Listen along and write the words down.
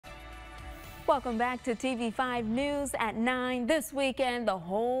Welcome back to TV5 News at 9. This weekend, the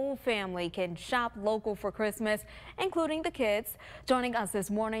whole family can shop local for Christmas, including the kids. Joining us this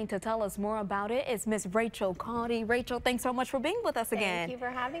morning to tell us more about it is Miss Rachel Caudy. Rachel, thanks so much for being with us again. Thank you for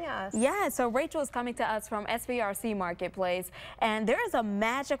having us. Yeah, so Rachel is coming to us from SVRC Marketplace, and there is a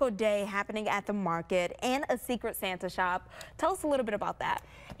magical day happening at the market and a Secret Santa shop. Tell us a little bit about that.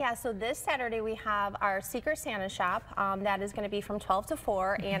 Yeah, so this Saturday we have our Secret Santa shop that is going to be from 12 to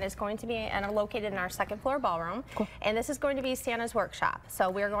 4 and is going to be located in our second floor ballroom. Cool. And this is going to be Santa's workshop. So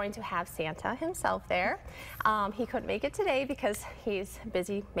we're going to have Santa himself there. He couldn't make it today because he's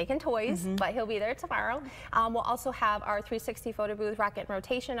busy making toys, but he'll be there tomorrow. We'll also have our 360 photo booth, rocket and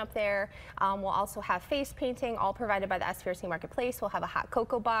rotation up there. We'll also have face painting, all provided by the SVRC Marketplace. We'll have a hot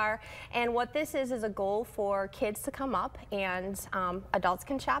cocoa bar. And what this is a goal for kids to come up, and adults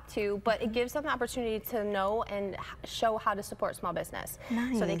can shop too, but it gives them the opportunity to know and show how to support small business.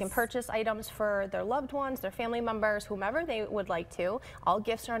 Nice. So they can purchase items for their loved ones, their family members, whomever they would like to. All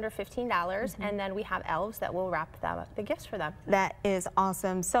gifts are under $15, and then we have elves that will wrap the gifts for them. That is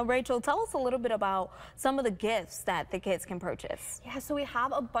awesome. So Rachel, tell us a little bit about some of the gifts that the kids can purchase. Yeah, so we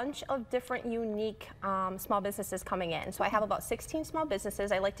have a bunch of different unique small businesses coming in. So I have about 16 small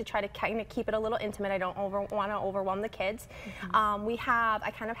businesses. I like to try to kind of keep it a little intimate. I don't want to overwhelm the kids.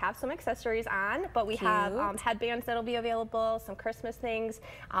 I kind of have some accessories on, but we have headbands that'll be available, some Christmas things.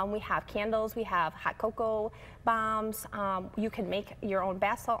 We have candles, we have hot cocoa bombs. You can make your own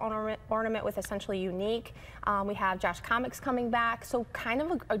bath salt ornament with Essentially Unique. We have Josh Comics coming back, so kind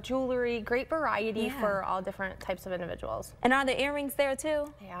of a jewelry, great variety for all different types of individuals. And are the earrings there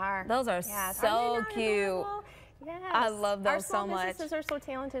too? They are. Those are so cute. Adorable? Yes. I love those so much. Our small businesses are so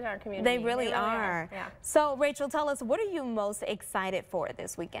talented in our community. They really are. Yeah. So Rachel, tell us, what are you most excited for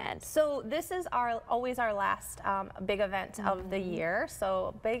this weekend? So this is always our last big event of the year.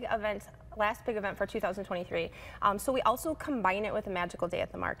 So last big event for 2023. So we also combine it with a magical day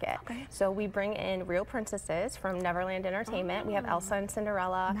at the market. Okay. So we bring in real princesses from Neverland Entertainment. We have Elsa and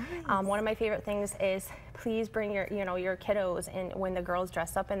Cinderella. Nice. One of my favorite things is please bring your kiddos in when the girls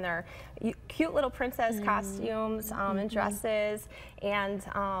dress up in their cute little princess costumes and dresses, and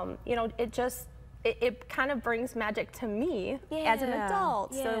it kind of brings magic to me as an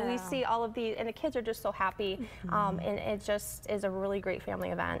adult. So we see all of these, and the kids are just so happy, and it just is a really great family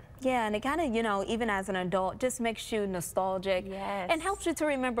event. Yeah, and it kind of, even as an adult, just makes you nostalgic and helps you to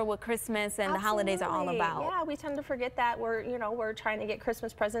remember what Christmas and the holidays are all about. Yeah, we tend to forget that we're trying to get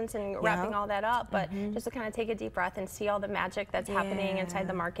Christmas presents and wrapping all that up, but just to kind of take a deep breath and see all the magic that's happening inside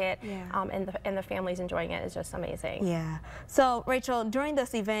the market, and the families enjoying it is just amazing. Yeah. So Rachel, during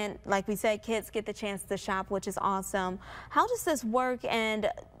this event, like we said, kids get the chance to shop, which is awesome. How does this work? And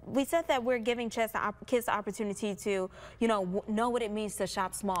we said that we're giving kids the opportunity to, know what it means to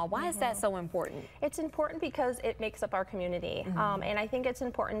shop small. Why is that so important? It's important because it makes up our community. And I think it's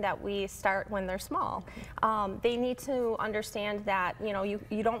important that we start when they're small. They need to understand that,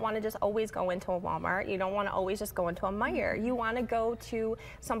 you don't want to just always go into a Walmart. You don't want to always just go into a Meijer. You want to go to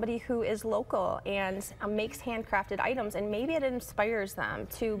somebody who is local and makes handcrafted items, and maybe it inspires them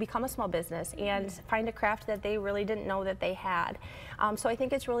to become a small business and find a craft that they really didn't know that they had. So I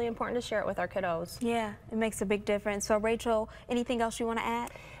think it's really important to share it with our kiddos. Yeah, it makes a big difference. So Rachel, anything else you want to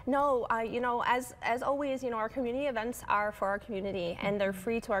add? No, as always, our community events are for our community, and they're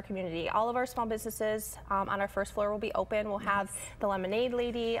free to our community. All of our small businesses on our first floor will be open. We'll have the Lemonade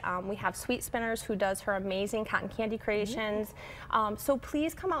Lady. We have Sweet Spinners, who does her amazing cotton candy creations. So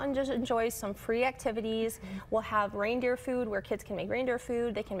please come out and just enjoy some free activities. We'll have reindeer food where kids can make reindeer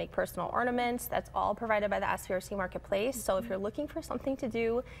food. They can make personal ornaments. That's all provided by the SVRC Marketplace. So if you're looking for something to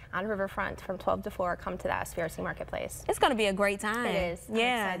do on Riverfront from 12 to 4, come to the SVRC Marketplace. It's going to be a great time. It is.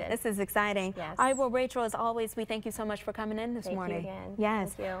 Yeah. This is exciting. Yes. All right, well, Rachel, as always, we thank you so much for coming in this morning. Thank you again.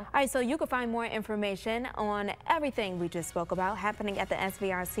 Yes. Thank you. All right, so you can find more information on everything we just spoke about happening at the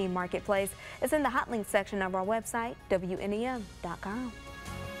SVRC Marketplace. It's in the hot link section of our website, WNEM.com.